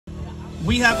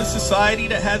we have a society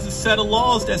that has a set of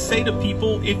laws that say to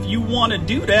people, if you want to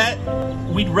do that,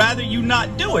 we'd rather you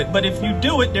not do it. But if you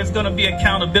do it, there's going to be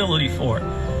accountability for it.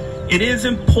 It is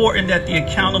important that the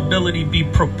accountability be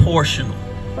proportional,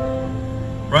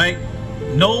 right?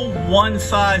 No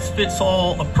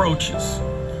one-size-fits-all approaches.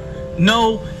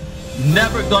 No,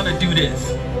 never gonna do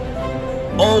this,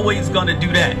 always gonna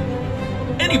do that.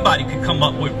 Anybody could come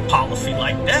up with policy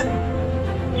like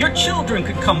that. Your children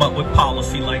could come up with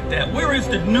policy like that. Where is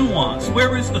the nuance?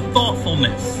 Where is the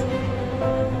thoughtfulness?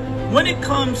 When it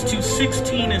comes to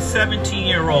 16 and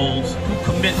 17-year-olds who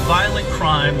commit violent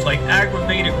crimes like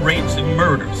aggravated rapes and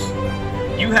murders,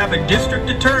 you have a district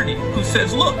attorney who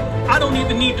says, look, I don't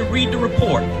even need to read the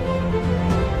report.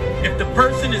 If the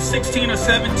person is 16 or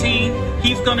 17,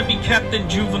 he's going to be kept in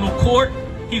juvenile court.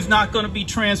 He's not going to be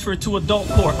transferred to adult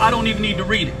court. I don't even need to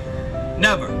read it.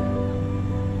 Never.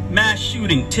 Mass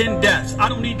shooting, 10 deaths. I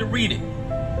don't need to read it.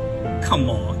 Come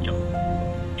on, yo.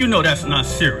 You know that's not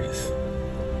serious.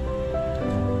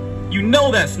 You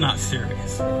know that's not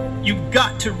serious. You've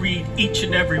got to read each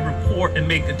and every report and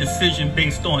make a decision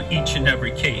based on each and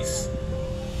every case.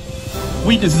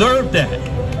 We deserve that.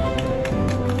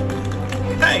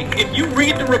 Hey, if you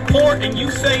read the report and you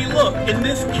say, look, in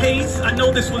this case, I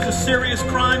know this was a serious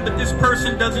crime, but this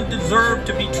person doesn't deserve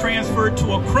to be transferred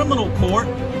to a criminal court.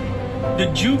 The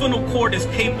juvenile court is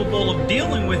capable of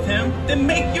dealing with him, then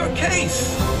make your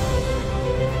case.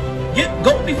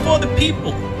 Go before the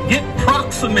people. Get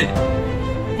proximate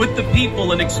with the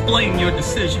people and explain your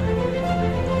decision.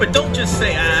 But don't just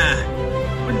say,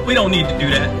 we don't need to do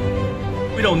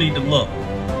that. We don't need to look.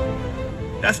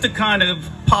 That's the kind of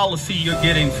policy you're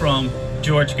getting from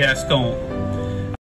George Gascon.